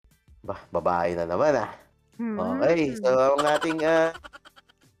babae na naman, Okay, so Hmm. ang ating,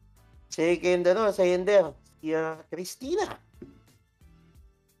 second sender, si, Christina.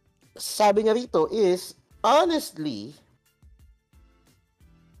 Sabi niya rito is, honestly,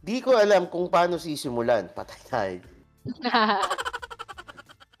 di ko alam kung paano sisimulan. Patay tayo.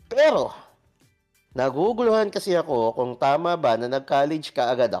 Pero, naguguluhan kasi ako kung tama ba na nag-college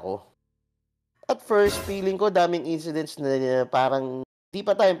kaagad ako. At first, feeling ko daming incidents na parang di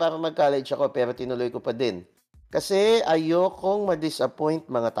pa time para mag-college ako pero tinuloy ko pa din. Kasi ayokong ma-disappoint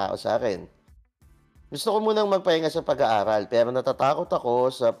mga tao sa akin. Gusto ko munang magpahinga sa pag-aaral pero natatakot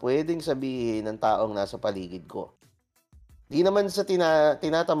ako sa pwedeng sabihin ng taong nasa paligid ko. Di naman sa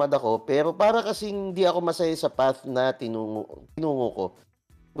tinatamad ako pero para kasing di ako masaya sa path na tinungo ko.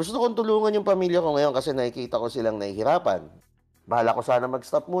 Gusto kong tulungan yung pamilya ko ngayon kasi nakikita ko silang nahihirapan. Bahala ko sana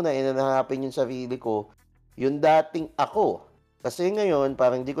mag-stop muna and hanapin yung sarili ko, yung dating ako. Kasi ngayon,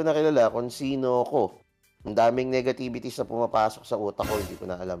 parang hindi ko na kilala kung sino ako. Ang daming negativities na pumapasok sa utak ko, hindi ko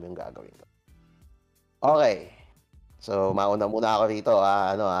na alam yung gagawin ko. Okay. So, mauna muna ako rito,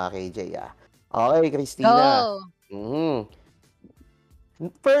 KJ, Okay, Christina. Go.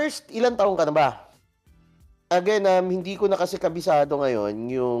 First, ilang taong ka na ba? Again, hindi ko na kasi kabisado ngayon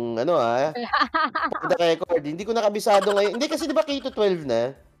yung for the record, hindi ko na kabisado ngayon. Hindi kasi 'di ba K-12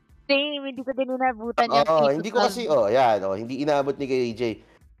 na? Same, hindi ko din inabutan yung Oo, K to hindi ko kasi 12. hindi inabot ni KJ.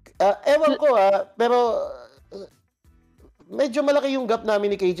 Ewan ko pero medyo malaki yung gap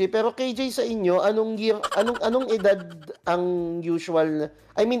namin ni KJ. Pero KJ sa inyo, anong year, anong edad ang usual?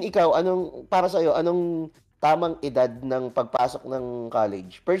 I mean, ikaw, para sa iyo, anong tamang edad ng pagpasok ng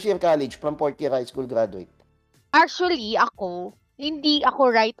college? First year college from fourth year high school graduate. Actually, hindi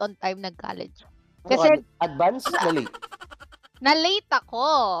ako right on time nag-college. Kasi Advance na late? na-late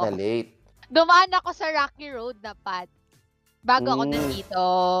ako. Na late. Dumaan ako sa Rocky Road na path bago ako nandito.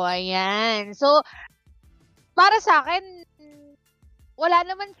 Ayan. So, para sa akin, wala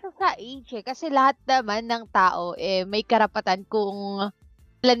naman siya sa age Kasi lahat naman ng tao may karapatan kung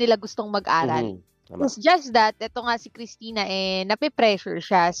kailan nila gustong mag-aral. It's just that, ito nga si Christina nape-pressure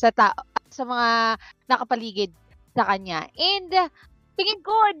siya sa mga nakapaligid sa kanya. And tingin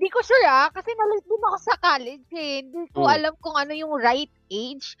ko, di ko sure kasi na-late din ako sa college Hindi ko alam kung ano yung right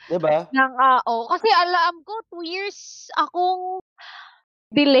age. Diba? Kasi alam ko, 2 years akong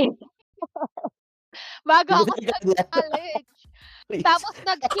delay. Bago ako sa college. Tapos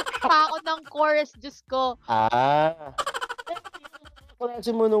nag-kick pa ako ng chorus, Diyos ko.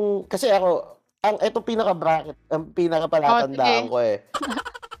 Klase mo kasi ako, ito pinaka-bracket, ang pinaka-palatandaan ko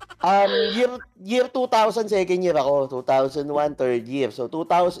year 2000 second year ako, 2001 third year. So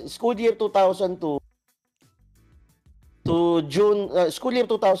school year 2002 to June, school year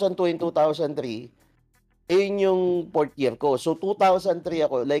 2002 and 2003, yung fourth year ko. So 2003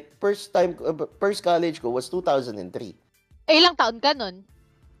 ako, like first college ko was 2003. Ilang taon ka nun?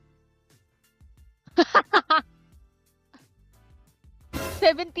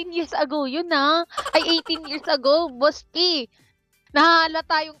 17 years ago yun Ay, 18 years ago, Boss P.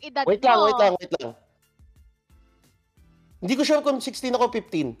 Nahalata yung edad Wait lang. Hindi ko sure kung 16 ako,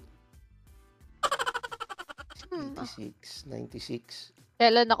 15. 96.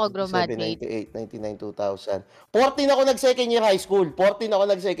 Kailan ako graduate? 98, 99, 2000. 14 ako nag-second year high school.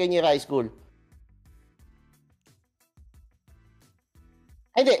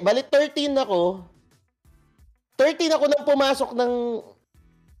 Hindi, balik 13 ako. 13 ako nang pumasok ng...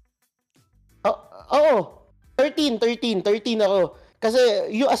 Oo. 13 ako. Kasi,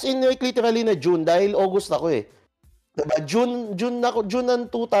 as in, literally na June, dahil August ako Diba? June ng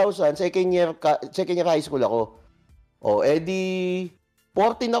 2000, second year high school ako. Edi,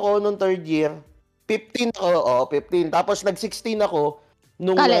 14 ako nung third year. 15 ako, 15. Tapos, nag-16 ako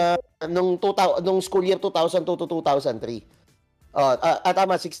nung school year 2002 to 2003.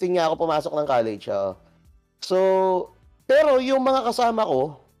 Tama, 16 nga ako pumasok ng college. So, pero yung mga kasama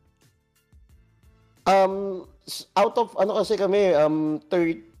ko, out of, kasi kami,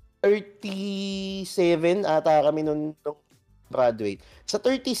 37 ata kami nung graduate. Sa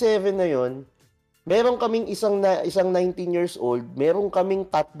 37 na yon, meron kaming isang 19 years old, meron kaming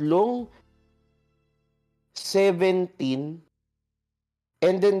tatlong 17,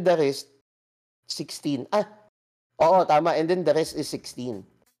 and then the rest, 16. Oo, tama. And then the rest is 16.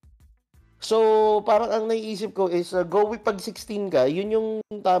 So, parang ang naiisip ko is, go with pag 16 ka, yun yung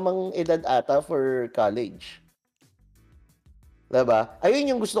tamang edad ata for college. Diba? Ayun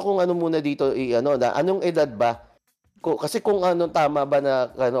yung gusto kong muna dito, na anong edad ba? Kasi kung tama ba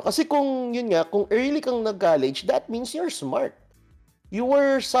na, kasi kung yun nga, kung early kang nag-college, that means you're smart. You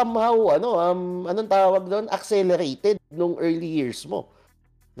were somehow, anong tawag doon? Accelerated nung early years mo.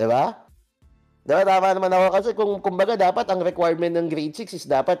 'Di ba? 'Di ba tama naman ako kasi kung kumbaga dapat ang requirement ng grade 6 is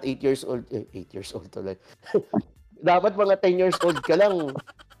dapat 8 years old, 8 years old tuloy. Dapat mga 10 years old ka lang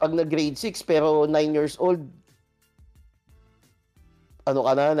 'pag nag-grade 6 pero 9 years old, ano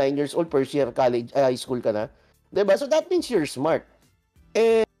ka na, 9 years old, first year college, high school ka na. 'Di ba? So that means you're smart.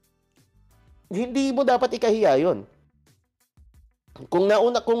 Eh, hindi mo dapat ikahiya 'yon. Kung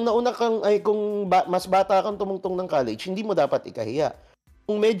mas bata kang tumungtong ng college, hindi mo dapat ikahiya.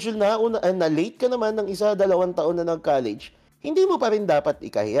 Kung medyo na late ka naman ng 1, 2 taon na nag-college, hindi mo pa rin dapat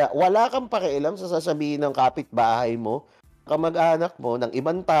ikahiya. Wala kang pakialam sa sasabihin ng kapitbahay mo, kamag-anak mo, ng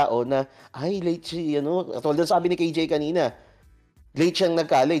ibang tao na, ay, late si, tulad ng sabi ni KJ kanina, late siyang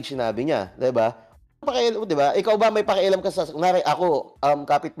nag-college, sinabi niya, 'di ba? Pakialam, 'di ba? Ikaw ba may pakialam ka sa, kunwari ako,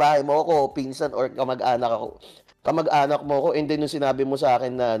 kapitbahay mo ako, pinsan or kamag-anak mo ako, and then yung sinabi mo sa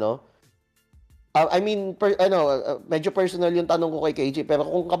akin na I mean, medyo personal yung tanong ko kay KJ, pero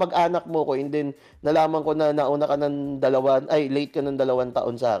kung kamag-anak mo ko, and then nalaman ko na nauna ka ng late ka ng 2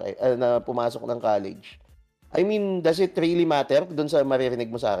 taon sa akin, na pumasok ng college. I mean, does it really matter dun sa maririnig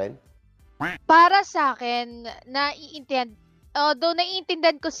mo sa akin? Para sa akin, although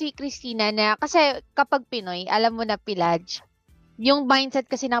naiintindihan ko si Christina na kasi kapag Pinoy, alam mo na Pilaj, yung mindset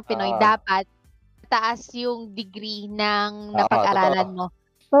kasi ng Pinoy, dapat taas yung degree ng napag-aralan mo.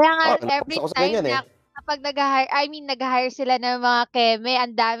 Kaya nga, every napapasa ko sa time ganyan, na kapag nag-hire sila ng mga keme,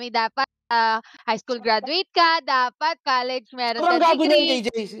 ang dami dapat high school graduate ka, dapat college meron Sobrang ka gago niyan, degree.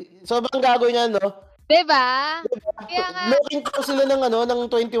 KJ. Sobrang gago niyan, no? Diba? Kaya nga, Looking po sila ng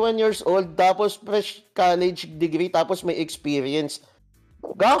 21 years old, tapos fresh college degree, tapos may experience.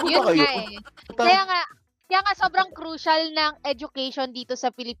 Gago yun ba kayo? nga eh. Kaya nga sobrang crucial ng education dito sa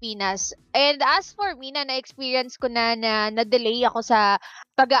Pilipinas. And as for me, na-experience ko na na-delay ako sa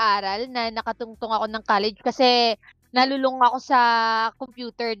pag-aaral, na nakatungtong ako ng college kasi nalulung ako sa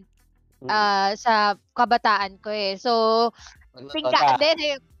computer sa kabataan ko eh. So,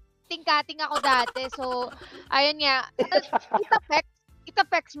 tingkating ako dati. So, ayun nga, it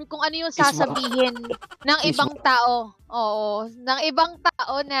affects me kung ano yung sasabihin ng ibang tao. Oo, ng ibang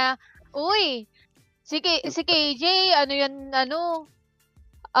tao na, uy, si KJ,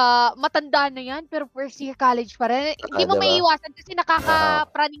 matanda na yan, pero first year college pa rin. Hindi mo diba? maiiwasan kasi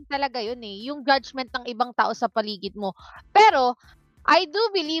nakakapraning talaga yun eh, yung judgment ng ibang tao sa paligid mo. Pero, I do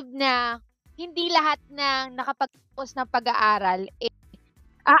believe na hindi lahat ng nakapagtapos ng pag-aaral,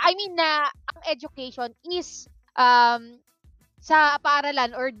 na ang education is, sa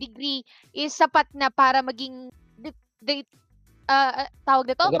paaralan or degree is sapat na para maging,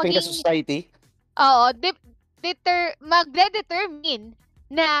 tawag nito? Magapin ka sa society? Oo, magde-determine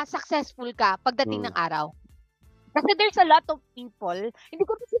na successful ka pagdating ng araw. Kasi there's a lot of people, hindi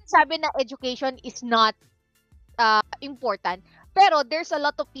ko sinasabi na education is not important, pero there's a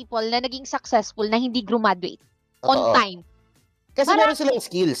lot of people na naging successful na hindi graduate on time. Kasi meron silang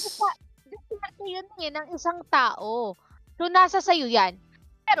skills. Kasi yun ng isang tao. So, nasa sayo yan.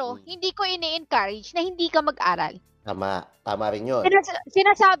 Pero, hindi ko ini-encourage na hindi ka mag-aral. Tama rin yun.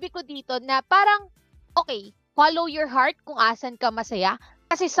 Sinasabi ko dito na parang, okay, follow your heart kung asan ka masaya.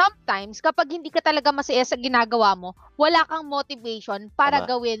 Kasi sometimes, kapag hindi ka talaga masaya sa ginagawa mo, wala kang motivation para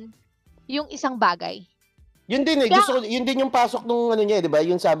gawin yung isang bagay. Yun din yun din yung pasok nung niya, 'di ba?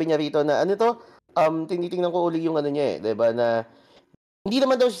 Yung sabi niya rito na tinitingnan ko uli yung niya 'di ba, na hindi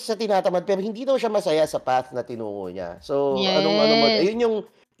naman daw siya tinatamad pero hindi daw siya masaya sa path na tinungo niya. So, Yes. yun yung,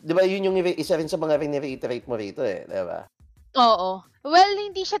 'di ba, yun yung isa rin sa mga reiterate mo rito 'di ba? Oo. Well,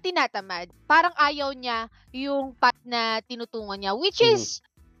 hindi siya tinatamad. Parang ayaw niya yung path na tinutungo niya, which is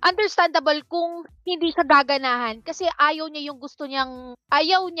understandable kung hindi siya gaganahan kasi ayaw niya yung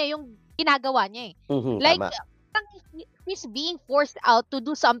ginagawa niya eh. Like, parang he's being forced out to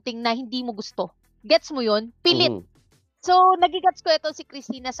do something na hindi mo gusto. Gets mo yun? Pilit. So, nagigets ko ito si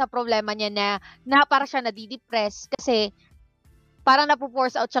Christina sa problema niya na para siya nadidepress kasi parang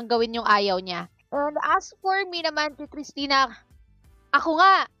napo-force out siyang gawin yung ayaw niya. And as for me naman, si Christina, ako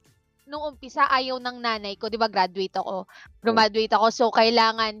nga, nung umpisa, ayaw ng nanay ko, di ba, graduate ako, so kaya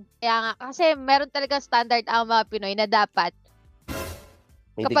nga, kasi meron talaga standard ang mga Pinoy na dapat,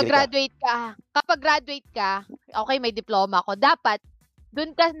 kapag graduate ka, okay, may diploma ako, dapat,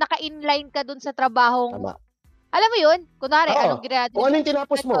 dun ka, naka-inline ka dun sa trabahong, alam mo yun? Kunwari, anong graduate? Kung ano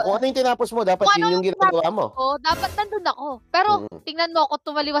yung tinapos mo, dapat yun yung ginagawa mo. Dapat nandun ako. Pero, tingnan mo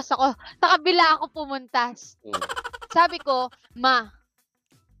ako, tumaliwas ako. Sa kabila ako pumuntas. Sabi ko, Ma,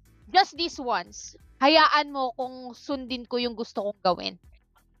 just this once, hayaan mo kung sundin ko yung gusto kong gawin.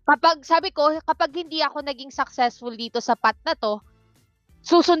 Kapag hindi ako naging successful dito sa path na to,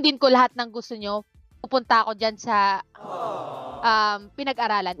 susundin ko lahat ng gusto nyo. pupunta ako diyan sa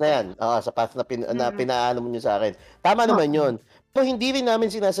pinag-aralan Na ko. yan, oo, sa path na Mm. pinaano mo niyo sa'kin. Tama naman Oo. yun. Pero hindi rin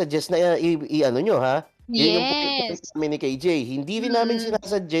namin sinasuggest na i-ano niyo, ha, yun yung point Yes. namin ni KJ. Hindi rin namin Mm.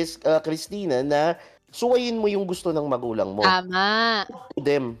 sinasuggest, Christina, na suwayin mo yung gusto ng magulang mo. Tama.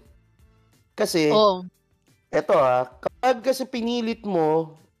 Them. Kasi, Oo. eto kapag kasi pinilit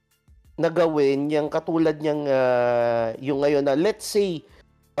mo na gawin yung katulad niyang, yung ngayon na let's say,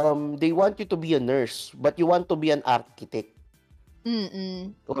 they want you to be a nurse, but you want to be an architect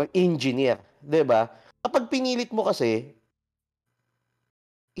Mm. or engineer, 'di ba? Kapag pinilit mo kasi,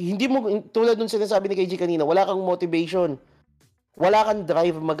 hindi mo tulad nung sinasabi ni KJ kanina, wala kang motivation, wala kang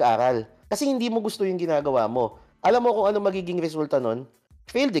drive mag-aral. Kasi hindi mo gusto yung ginagawa mo. Alam mo kung ano magiging resulta nun?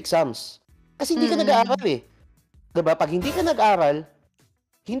 Failed exams. Kasi hindi ka nag-aaral Mm. 'Di ba? Pag hindi ka nag-aral,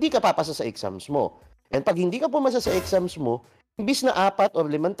 hindi ka papasa sa exams mo. And pag hindi ka pumasa sa exams mo, imbis na 4 or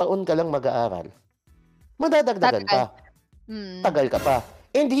 5 taon ka lang mag-aaral, madadagdagan Tatagal. pa. Mm. Tagal ka pa.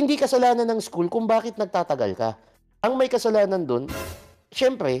 And hindi kasalanan ng school kung bakit nagtatagal ka. Ang may kasalanan dun,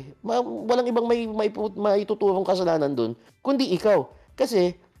 siyempre, walang ibang maituturong kasalanan dun, kundi ikaw.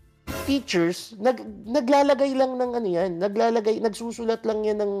 Kasi, teachers, naglalagay lang ng ano yan, nagsusulat lang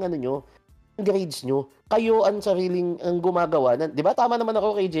yan ng ano nyo, ng grades nyo. Kayo ang gumagawa, di ba? Tama naman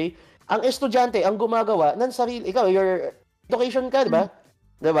ako, KJ. Ang estudyante, ang gumagawa ng sarili, ikaw, your education ka, di ba?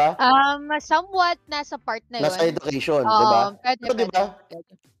 Di ba? Somewhat nasa part na Nasa yun. education, di Oo, ba? pwede, Pero di pwede, ba?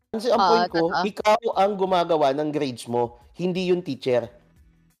 pwede. Kasi ang Oo, point ko, totoo. ikaw ang gumagawa ng grades mo, hindi yung teacher.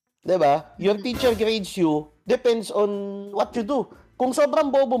 'Di ba? Your Mm. teacher grades you depends on what you do. Kung sobrang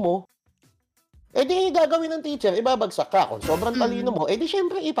bobo mo, edi gagawin ng teacher, ibabagsak ka. Kung sobrang talino Mm. mo, edi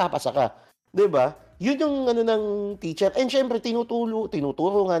syempre ipapasa ka. 'Di ba? Yun yung ano ng teacher. And syempre tinuturo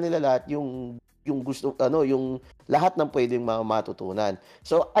nga nila lahat yung gusto yung lahat ng pwedeng matutunan.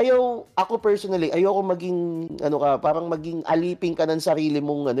 So ako personally, ayoko maging parang maging aliping ka ng sarili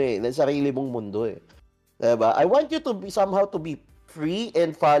mong ng sarili mong mundo 'Di ba? I want you to be somehow to be free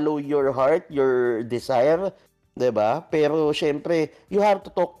and follow your heart, your desire, 'di ba? Pero syempre, you have to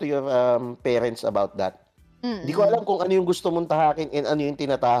talk to your parents about that. Hindi ko alam Mm. kung ano yung gusto mong tahakin and ano yung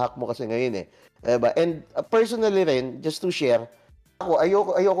tinatahak mo kasi ngayon 'Di ba? And personally rin, just to share, ako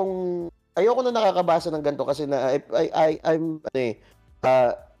ayoko na nakakabasa ng ganito kasi na I'm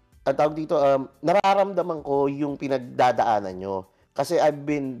ang tawag dito, nararamdaman ko yung pinagdadaanan nyo. Kasi I've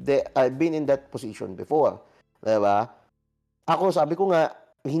been in that position before. 'Di ba? Ako, sabi ko nga,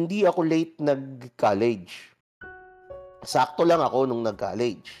 hindi ako late nag-college. Sakto lang ako nung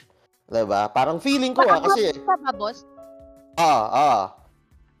nag-college. 'Di ba? Parang feeling ko kasi, Naka-boss ka ba, boss? ah, ah,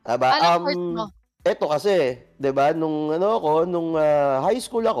 'di ba? Anong course mo? Eto kasi, 'di ba, nung nung high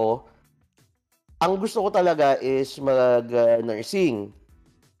school ako, ang gusto ko talaga is mag-nursing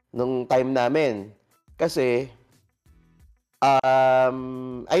nung time namin. Kasi,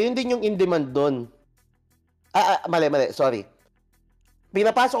 ayun din yung in demand do'n. Mali, sorry.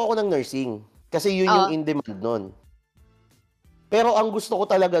 Pinapasok ako ng nursing kasi yun yung Oo. in demand nun. Pero ang gusto ko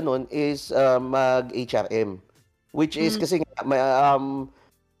talaga nun is mag-HRM, which is Mm. kasi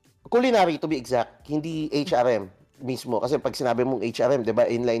culinary to be exact, hindi HRM mismo. Kasi pag sinabi mong HRM, 'di ba,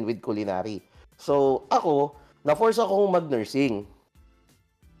 in line with culinary. So ako, na-force akong mag-nursing.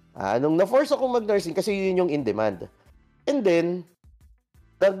 Nung na-force akong mag-nursing kasi yun yung in demand. And then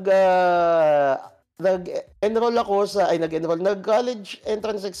nag-enroll ako nag-college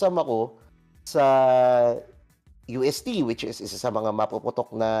entrance exam ako sa UST, which is isa sa mga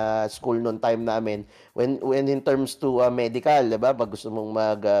mapuputok na school noon time namin when in terms to medical, 'di ba? Pag gusto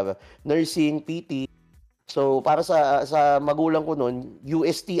mong nursing, PT. So para sa magulang ko noon,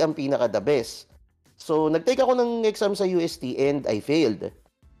 UST ang pinaka the best. So nag-take ako ng exam sa UST and I failed.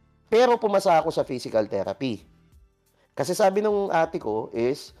 Pero pumasa ako sa physical therapy. Kasi sabi ng ate ko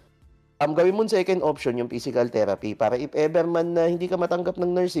is, gawin mo second option yung physical therapy para if ever man na hindi ka matanggap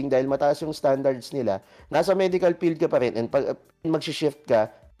ng nursing dahil mataas yung standards nila, nasa medical field ka pa rin and mag-shift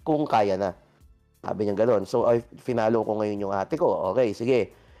ka kung kaya na. Sabi niya gano'n. So, finalo ko ngayon yung ate ko. Okay,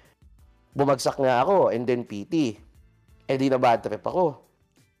 sige. Bumagsak nga ako and then PT. Di na bad trip ako.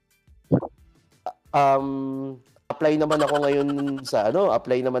 Apply naman ako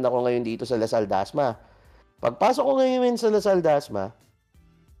ngayon dito sa Lasal Dasma. Pagpasok ko ngayon sa Lasal Dasma,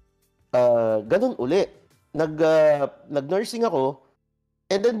 ganun uli. Nag-nursing ako,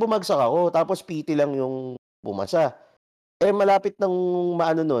 and then bumagsak ako, tapos PT lang yung bumasa. Malapit nang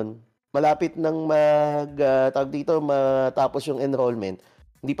malapit nang tawag dito, matapos yung enrollment,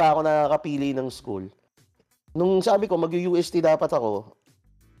 hindi pa ako nakakapili ng school. Nung sabi ko, mag-UST dapat ako,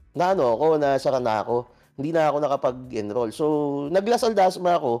 nasara na ako. Hindi na ako nakapag-enroll. So, naglasal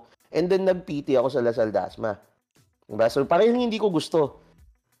dasma ako, and then nag-PT ako sa Lasal Dasma. Diba? So, parehong hindi ko gusto.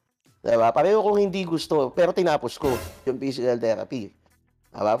 Diba? Pareho kong hindi gusto, pero tinapos ko yung physical therapy.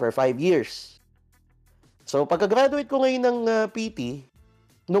 Diba? For 5 years. So, pagka-graduate ko ngayon ng PT,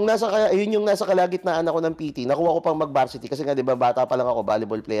 yun yung nasa kalagitnaan ako ng PT, nakuha ko pang mag-varsity kasi nga 'di ba bata pa lang ako,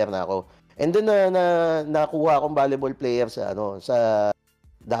 volleyball player na ako. And then nakuha akong volleyball player sa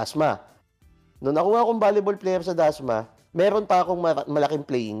Dasma. Nung nakuha akong volleyball player sa Dasma, meron pa akong malaking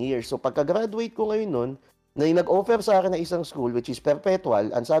playing years. So pagka-graduate ko ngayon nun, na nag-offer sa akin na isang school which is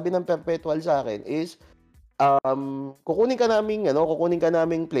Perpetual, ang sabi ng Perpetual sa akin is kukunin ka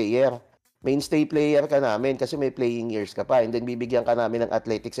naming player. Mainstay player ka namin kasi may playing years ka pa, and then bibigyan ka namin ng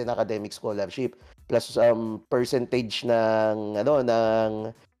athletics and academic scholarship plus percentage ng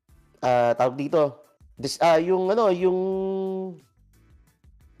tawag dito. Yung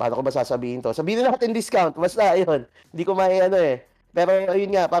paano ko ba sasabihin to? Sabihin natin discount, basta ayun. Hindi ko Pero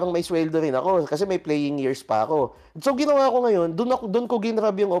ayun nga, parang may sweldo rin ako kasi may playing years pa ako. So ginawa ko ngayon, doon ko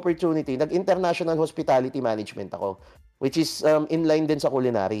ginrab yung opportunity. Nag-international hospitality management ako, which is inline din sa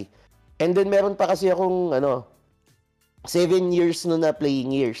culinary. And then meron pa kasi akong 7 years na playing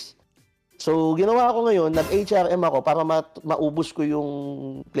years. So ginawa ko ngayon, nag-HRM ako para maubos ko yung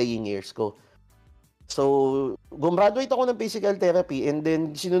playing years ko. So gumraduate ako ng physical therapy and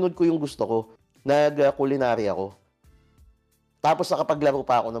then sinunod ko yung gusto ko. Nag-culinary ako. Tapos nakapaglaro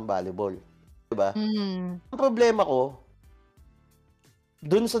pa ako ng volleyball. Diba? Ang problema ko,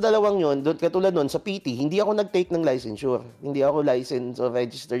 dun sa dalawang yon, katulad nun, sa PT, hindi ako nag-take ng licensure. Hindi ako licensed or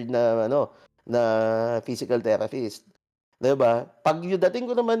registered na physical therapist. Diba? Pag yung dating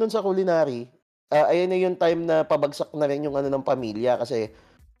ko naman nun sa culinary, ayan na yung time na pabagsak na rin yung ng pamilya kasi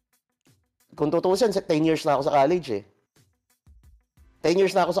kung tutusin, 10 years na ako sa college eh. 10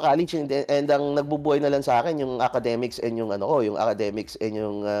 years na ako sa college and ang nagbubuhay na lang sa akin yung academics and yung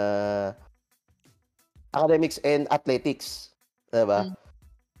academics and athletics. Diba?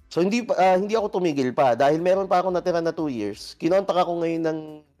 So hindi ako tumigil pa dahil meron pa ako natira na 2 years. Kinontak ako ngayon ng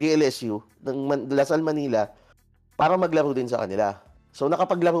DLSU ng Lasal Manila para maglaro din sa kanila. So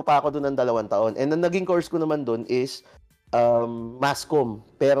nakapaglaro pa ako doon ng 2 taon. And ang naging course ko naman doon is mass comm.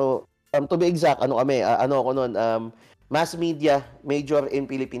 Pero to be exact, mass media major in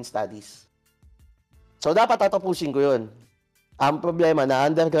Philippine Studies. So dapat tatapusin ko 'yon. Ang problema na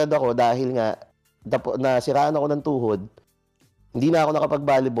undergrad ako dahil nga nasiraan ako ng tuhod. Hindi na ako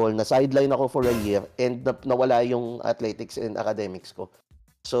nakapag-volleyball, na-sideline ako for a year, and nawala yung athletics and academics ko.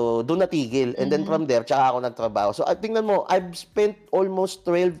 So, doon natigil. And then from there, tsaka ako nagtrabaho. So, tingnan mo, I've spent almost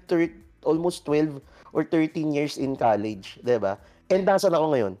 12 or 13 years in college. Diba? And nasan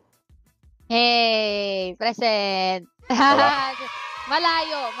ako ngayon? Hey, present.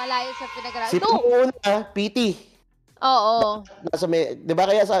 Malayo sa pinag-aralan. Si una, PT. Oo. Diba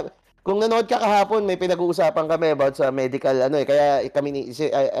kaya kung nanood ka kahapon, may pinag-uusapan kami about sa medical kaya kami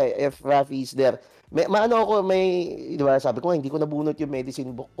if Rafi is there. Di ba, sabi ko hindi ko nabunot yung medicine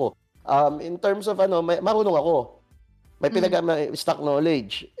book ko. In terms of marunong ako. May stock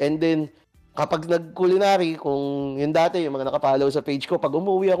knowledge. And then kapag nag-culinary, kung yung dati yung mga nakapollow sa page ko, pag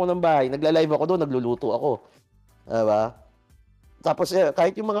umuwi ako ng bahay, nagla-live ako doon, nagluluto ako. Diba? Tapos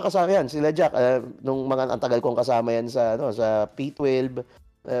kahit yung mga kasama yan, sila Jack, nung ang tagal kong kasama yan sa P12,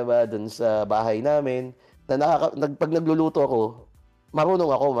 diba, dun sa bahay namin, pag nagluluto ako,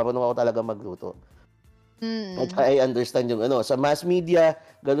 marunong ako talaga magluto. At I understand yung sa mass media,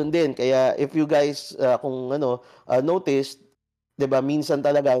 ganun din. Kaya if you guys kung noticed, 'di ba, minsan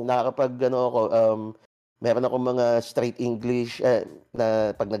talaga nakakapag meron akong mga straight English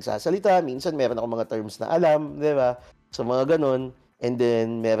na pag nagsasalita, minsan meron akong mga terms na alam, 'di ba? So mga ganun. And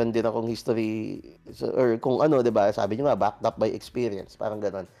then meron din akong history or kung 'di ba, sabi niyo nga backed up by experience, parang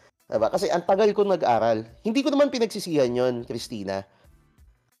ganun. 'Di ba? Kasi ang tagal ko nag-aral. Hindi ko naman pinagsisihan 'yon, Christina.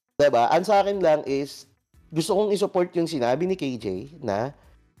 'Di ba? Ang sa akin lang is gusto kong i-support yung sinabi ni KJ na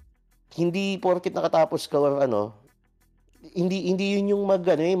hindi porket nakatapos ka or hindi yun yung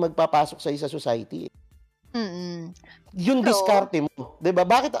magpapasok sa society. Yung diskarte mo, 'di ba?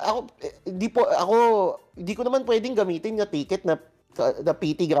 Bakit hindi ko naman pwedeng gamitin yung ticket na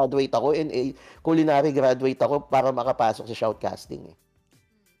PT graduate ako and culinary graduate ako para makapasok sa shoutcasting.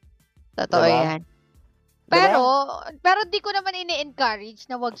 Totoo diba? Yan. Pero di ko naman ini-encourage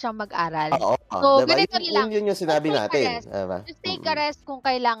na wag siyang mag-aral. So, diba? Ganito lang. Yun yung sinabi natin. Just take a rest kung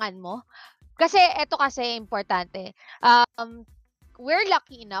kailangan mo. Kasi, eto kasi, importante. We're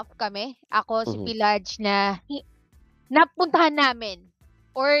lucky enough kami, ako, si Pilaj, na napuntahan namin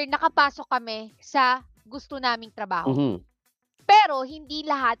or nakapasok kami sa gusto naming trabaho. Pero, hindi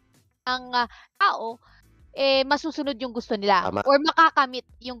lahat ng tao masusunod yung gusto nila Tama. or makakamit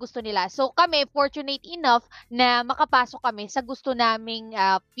yung gusto nila. So kami, fortunate enough na makapasok kami sa gusto naming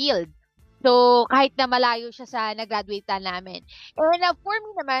field. So kahit na malayo siya sa nag-graduate namin. And for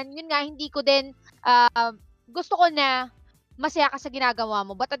me naman, yun nga, hindi ko din, gusto ko na masaya ka sa ginagawa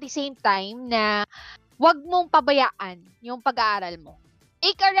mo. But at the same time na wag mong pabayaan yung pag-aaral mo.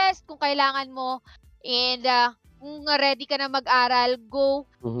 Take a rest kung kailangan mo. And kung ready ka na mag-aral, go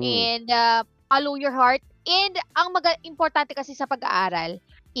and follow your heart. And ang importante kasi sa pag-aaral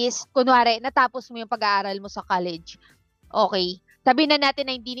is, kunwari, natapos mo yung pag-aaral mo sa college. Okay. Sabihin na natin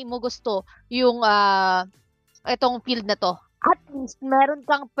na hindi mo gusto yung itong field na to. At least, meron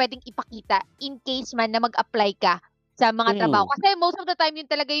kang pwedeng ipakita in case man na mag-apply ka sa mga trabaho. Kasi most of the time, yun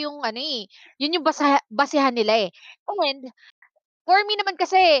talaga yung yun yung basehan nila eh. And for me naman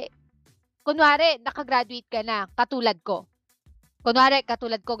kasi, kunwari, nakagraduate ka na, katulad ko. Kunwari,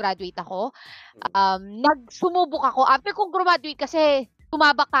 katulad ko, graduate ako. Nagsumubok ako. After kong graduate kasi,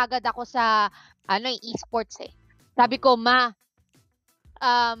 tumabak agad ako sa e-sports eh. Sabi ko, ma,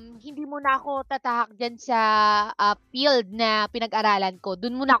 hindi muna ako tatahak dyan sa field na pinag-aralan ko.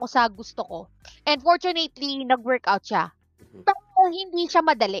 Doon muna ako sa gusto ko. And fortunately, nag-workout siya. Pero hindi siya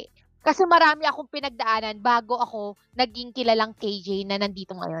madali. Kasi marami akong pinagdaanan bago ako naging kilalang KJ na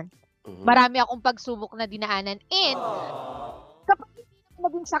nandito ngayon. Marami akong pagsubok na dinaanan. And kapag hindi na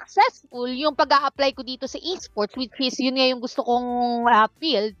naging successful yung pag-a-apply ko dito sa esports, which is yun nga yung gusto kong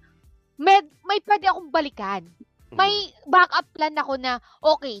field, may pwede akong balikan. May backup plan ako na,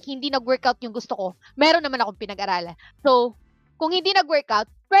 okay, hindi nag-workout yung gusto ko. Meron naman akong pinag-aralan. So, kung hindi nag-workout,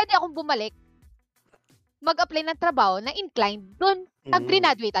 pwede akong bumalik, mag-apply ng trabaho na inclined doon ang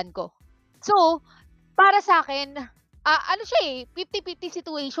grinaduatean ko. So, para sa akin, siya 50-50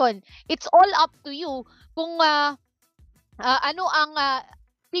 situation. It's all up to you kung ano ang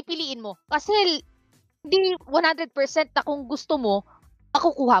pipiliin mo. Kasi hindi 100% na kung gusto mo,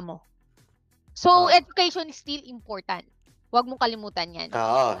 makukuha mo. So, education is still important. Huwag mong kalimutan yan.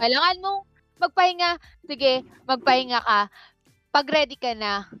 Kailangan mong magpahinga. Sige, magpahinga ka. Pag ready ka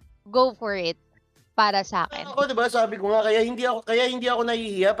na, go for it. Para sa akin. Ako, diba, sabi ko nga, kaya hindi ako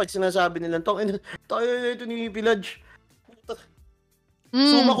nahihiya pag sinasabi nila, tayo ito ni Village.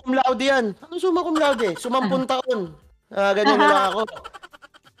 Summa cum laude yan. Ano summa cum laude? 10 taon. Ganyan nila ako.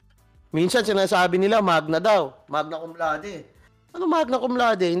 Minsan sinasabi nila, magna daw. Magna cum laude. Ano magna cum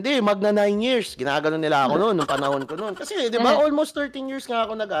laude? Hindi, magna 9 years. Ginagano nila ako noon, nung panahon ko noon. Kasi, di ba, almost 13 years nga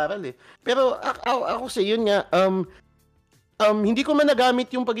ako nag-aral eh. Pero ako kasi, yun nga, hindi ko man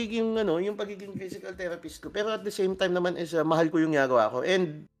nagamit yung pagiging physical therapist ko. Pero at the same time naman is mahal ko yung ginagawa ko.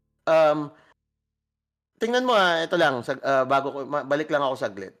 And tingnan mo ito lang, bago ko balik lang ako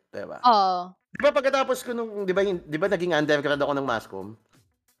saglit, 'di ba? Oo. 'Di ba pagkatapos ko nung 'di ba naging undergrad ako ng Masscom?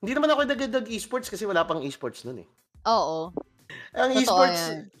 Hindi naman ako nag-esports kasi wala pang esports noon eh. Oo. Ang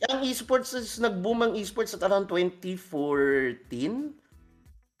esports is nag-boom ang esports at around 2014,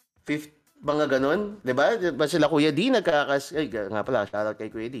 15, mga ganon, 'di ba? Diba sila Kuya D nga pala, shoutout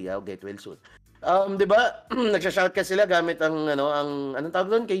kay Kuya D, I'll get well soon. 'Di ba? Nagsha-shout ka sila gamit ang anong tawag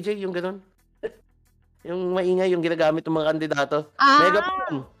doon, KJ, yung ganon. Yung maingay yung ginagamit ng mga kandidato.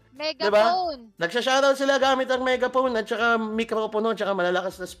 Megaphone. Diba? Nagsha-shoutout sila gamit ang megaphone at saka mikropono at saka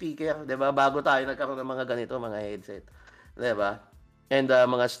malalakas na speaker, 'di ba? Bago tayo nagkaroon ng mga ganito, mga headset. 'Di ba? And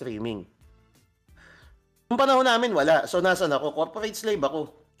mga streaming. Nung panahon namin wala. So nasaan ako? Corporate slave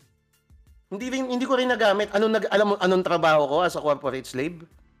ako. Hindi ko rin nagamit. Alam mo anong trabaho ko as a corporate slave?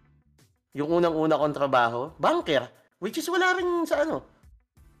 Yung unang-una kong trabaho, banker, which is wala rin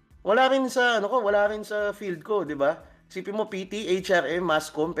sa field ko, 'di ba? Isipin mo PT, HRM,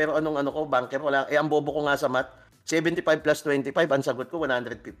 Masscom, pero anong banker, wala. Ang bobo ko nga sa math, 75 plus 25, ang sagot ko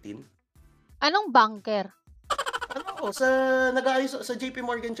 115. Anong banker? Nag-aayos sa JP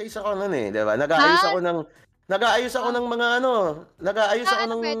Morgan Chase ako noon eh, 'di ba? Nag-aayos ako ng mga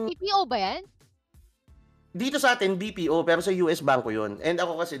BPO ba 'yan? Dito sa atin BPO, pero sa US banko 'yun. And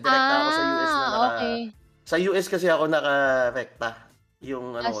ako kasi direkta ako sa US na sa US kasi ako naka-rekta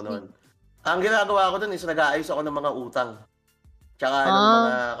yung noon. Ang ginagawa ko doon is nag-aayos ako ng mga utang. Tsaka ng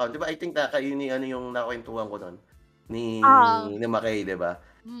mga account. 'Di ba? I think yung nakwentuhan ko noon ni Makay, 'di ba?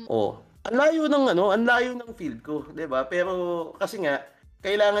 Ang layo ng field ko, 'di ba? Pero kasi nga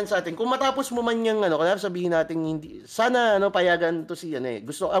kailangan sa atin kung matapos mo man yung kaya sabihin natin hindi sana payagan to si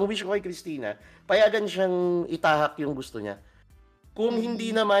ang wish ko kay Christina, payagan siyang itahak yung gusto niya. Kung hindi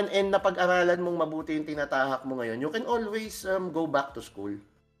naman and napag-aralan mong mabuti yung tinatahak mo ngayon, you can always go back to school.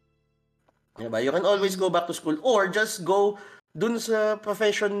 Diba? You can always go back to school or just go dun sa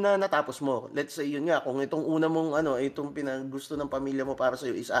profession na natapos mo. Let's say yun nga, kung itong una mong itong pinaggusto ng pamilya mo para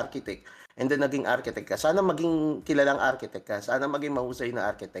sa'yo is architect, and then naging architect ka, sana maging kilalang architect ka, sana maging mahusay na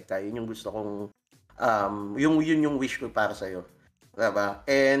architect ka. Yun yung gusto kong, yun yung wish ko para sa'yo. Diba?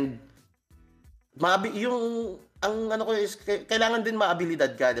 And, ang ano ko is, kailangan din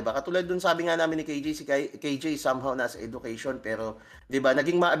maabilidad ka, di ba? Katulad dun sabi nga namin ni KJ, si KJ somehow nasa education, pero, di ba,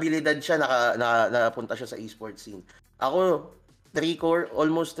 naging maabilidad siya, napunta siya sa esports scene. Ako,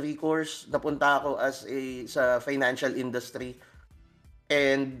 almost 3 course, napunta ako sa financial industry.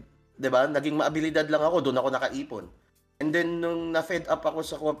 And, di ba, naging maabilidad lang ako, doon ako nakaipon. And then, nung na-fed up ako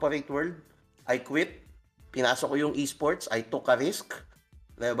sa corporate world, I quit. Pinasok ko yung esports, I took a risk.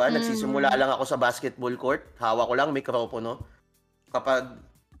 Diba? Nagsisimula lang ako sa basketball court. Hawak ko lang mikropono. Kapag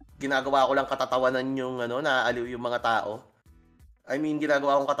ginagawa ko lang katatawanan yung naaaliw yung mga tao. I mean,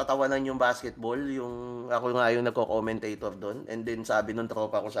 ginagawa kong katatawanan yung basketball. Ako nga yung nagko-commentator doon. And then sabi nung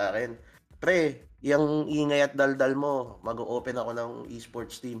tropa ko sa akin, pre, yung ingay at daldal mo, mag-open ako ng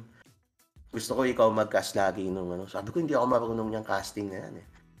esports team. Gusto ko ikaw mag-cast lagi nung Sabi ko, hindi ako marunong niyang casting na yan eh.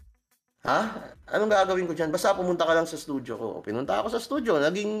 Ha? Anong gagawin ko dyan? Basta pumunta ka lang sa studio ko. Pinunta ako sa studio,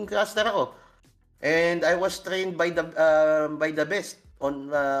 naging caster ako. And I was trained by the best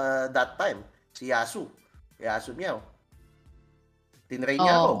on that time. Si Yasu. Yasu Miao. Tinrain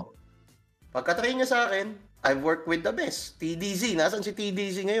niya ako. Pagka-train niya sa akin, I've worked with the best. TDZ. Nasaan si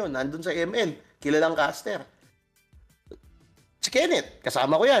TDZ ngayon? Nandun sa ML. Kilalang caster. Si Kenneth.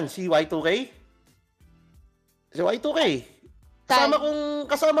 Kasama ko yan. Si Y2K. Si Y2K.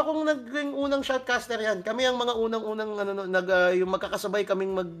 Kasama kong naging unang shoutcaster yan. Kami ang mga unang yung magkakasabay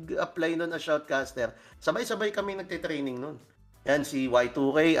kaming mag-apply noon as shoutcaster. Sabay-sabay kami nagte-training noon. Yan, si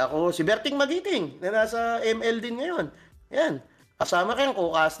Y2K, ako, si Berting Magiting, na nasa ML din ngayon. Yan, kasama ko yan,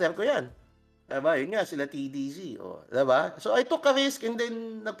 co-caster ko yan. Diba? Yun nga, sila TDZ. Diba? So, I took a risk and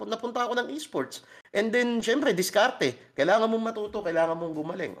then napunta ako ng esports. And then, syempre, diskarte. Kailangan mong matuto, kailangan mong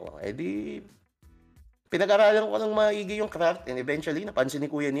gumaling. Edi, pinag-aralan ko ng maigi yung craft and eventually napansin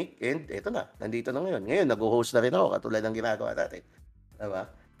ni Kuya Nick and eto na, nandito na ngayon. Ngayon, nag-host na rin ako katulad ng ginagawa natin. Diba?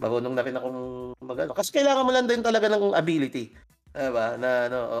 Marunong na rin akong magano. Kasi kailangan mo lang din talaga ng ability. Diba?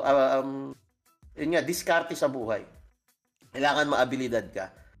 Yun nga, diskarte sa buhay. Kailangan maabilidad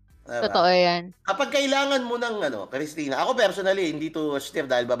ka. Diba? Totoo yan. Kapag kailangan mo ng Christina, ako personally, hindi to steer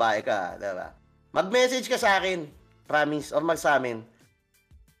dahil babae ka. Diba? Mag-message ka sa akin, promise, or sa amin.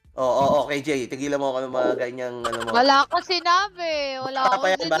 Okay, Jay. Tigilan mo ako ng mga ganyang mo. Wala ko sinabi.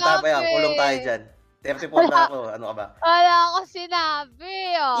 Bata pa yan. Kulong tayo dyan. 34 na ako. Ano ka ba? Wala ko sinabi.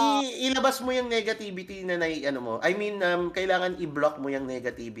 Ilabas mo yung negativity na mo. I mean, kailangan i-block mo yung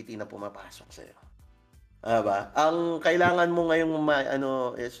negativity na pumapasok sa'yo. Diba? Ang kailangan mo ngayong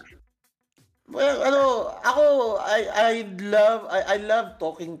is... Well, ako, I love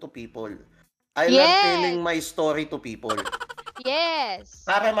talking to people. I love telling my story to people. Yes.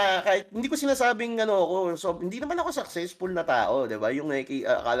 Para kahit hindi ko sinasabing ako, so hindi naman ako successful na tao, 'di ba? Yung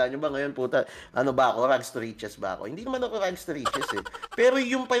akala nyo ba ngayon puta, ba ako, rags to riches ba ako? Hindi naman ako rags to riches eh. Pero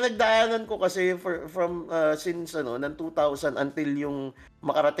yung pinagdaanan ko kasi from since ng 2000 until yung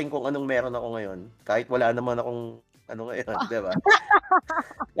makarating kung anong meron ako ngayon, kahit wala naman akong ngayon, 'di ba?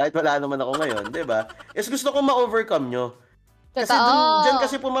 Kahit wala naman ako ngayon, 'di ba? Is gusto ko ma-overcome nyo. Kasi diyan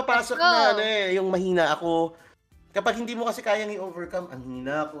kasi pumapasok na yung mahina ako. Kapag hindi mo kasi kayang i-overcome, ang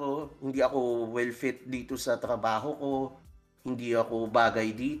hina ko, hindi ako well fit dito sa trabaho ko, hindi ako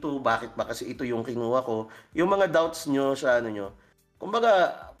bagay dito, bakit ba kasi ito yung kinuha ko, yung mga doubts nyo sa nyo.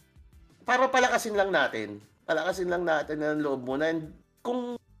 Kumbaga, para palakasin lang natin ang loob mo na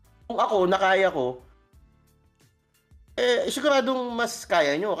kung ako, nakaya ko, siguradong mas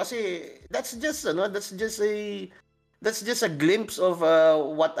kaya nyo kasi that's just a glimpse of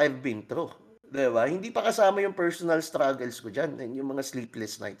what I've been through. Diba? Hindi pa kasama yung personal struggles ko dyan, yung mga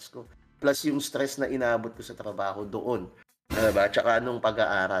sleepless nights ko. Plus yung stress na inabot ko sa trabaho doon. Diba? Tsaka nung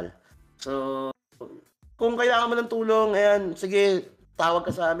pag-aaral. So, kung kailangan mo ng tulong, ayan, sige, tawag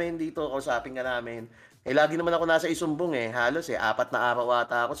ka sa amin dito, kausapin ka namin. Lagi naman ako nasa Isumbong halos 4 na araw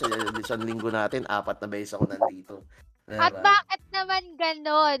ata ako sa isang linggo natin, 4 na beses ako nandito. Diba? At bakit naman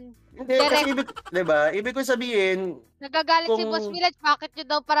ganon? Hindi, kasi diba? Ibig ko sabihin, nagagalit si Boss Village, bakit nyo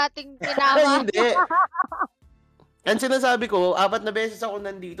daw parating tinama? Hindi. Ang sinasabi ko, 4 na beses ako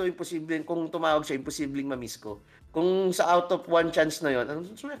nandito, imposibleng, kung tumawag siya, imposibleng ma-miss ko. Kung sa out of 1 chance na yon, ang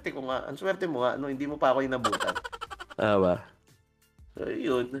swerte ko nga, ang swerte mo nga, hindi mo pa ako inabutan. Diba? So,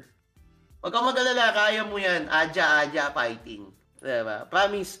 yun. Huwag kang mag-alala, kaya mo yan. Adya fighting. Diba?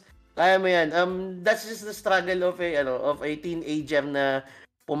 Promise, kaya mo yan. That's just the struggle of a teenager na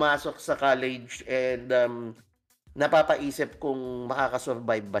pumasok sa college and napapaisip kung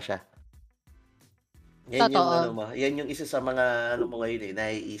makakasurvive ba siya. Yan yung ano Totoo. mo, yan yung isa sa mga ano mo ngayon,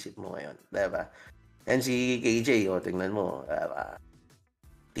 naiisip mo ngayon, 'di ba? Yan si KJ, tingnan mo,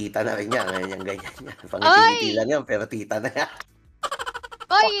 tita na rin yan, ngayon yang ganyan yan. Pangiti-ngiti lang Ay! yan, pero tita na yan.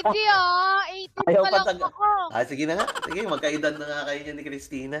 Ay, hindi 18 Ayaw pa pa lang tag ako. sige na nga, sige magkaedad na nga kayo niyan ni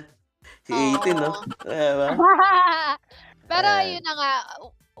Christina. Si 18 'no, Oo. 'di ba? Pero yun na nga,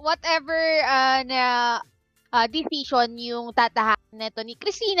 whatever na decision yung tatahakin nito ni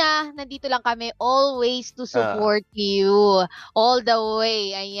Christina, nandito lang kami always to support you all the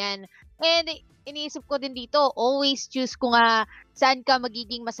way. Ayan. And iniisip ko din dito, always choose kung saan ka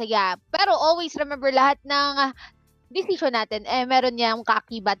magiging masaya. Pero always remember lahat ng decision natin, meron niyang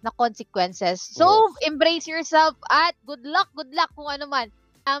kaakibat na consequences. So, embrace yourself at good luck kung ano man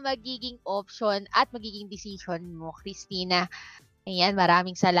ang magiging option at magiging decision mo, Christina. Ayan,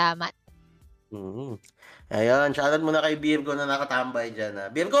 maraming salamat. Ayun, shoutout muna kay Virgo na nakatambay dyan.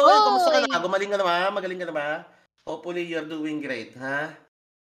 Virgo, kumusta ka na? Gumaling ka na ba? Magaling ka na ba? Hopefully, you're doing great, ha?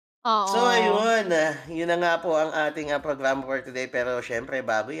 Oo. So, ayun. Yun na nga po ang ating programa for today. Pero, syempre,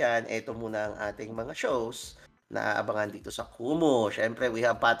 bago yan, ito muna ang ating mga shows na aabangan dito sa Kumu. Syempre, we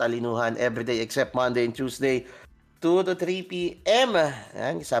have Patalinuhan everyday except Monday and Tuesday, 2 to 3 p.m.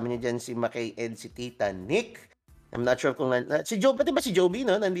 Yan, kasama niyo dyan si Makay and si Tita Nick. I'm not sure kung si Joe, pati ba si Joby,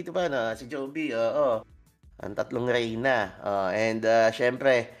 no? Nandito pa, no? Si Joby, oo. Ang tatlong Reyna. And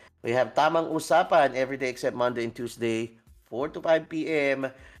syempre, we have Tamang Usapan everyday except Monday and Tuesday, 4 to 5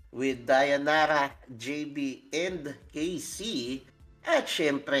 p.m. with Dayanara, JB, and KC. At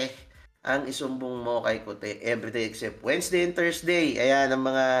syempre, ang isumbong mo kay Kute everyday except Wednesday and Thursday. Ayan ang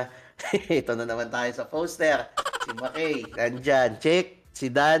mga ito na naman tayo sa poster. Si Makay, nandyan. Check. Si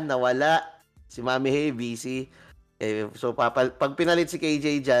Dan, nawala. Si Mami Hey, busy. So, pag pinalit si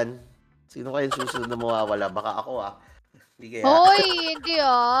KJ dyan, sino kayang susunod na mawawala? Baka ako, Hindi kaya. Hoy, hindi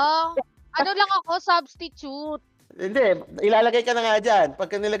Ano lang ako, substitute. Hindi, ilalagay ka na nga dyan.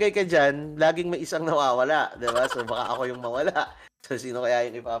 Pagka nilagay ka dyan, laging may isang nawawala. Diba? So, baka ako yung mawala. So, sino kaya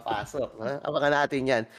yung ipapasok? Abangan natin yan.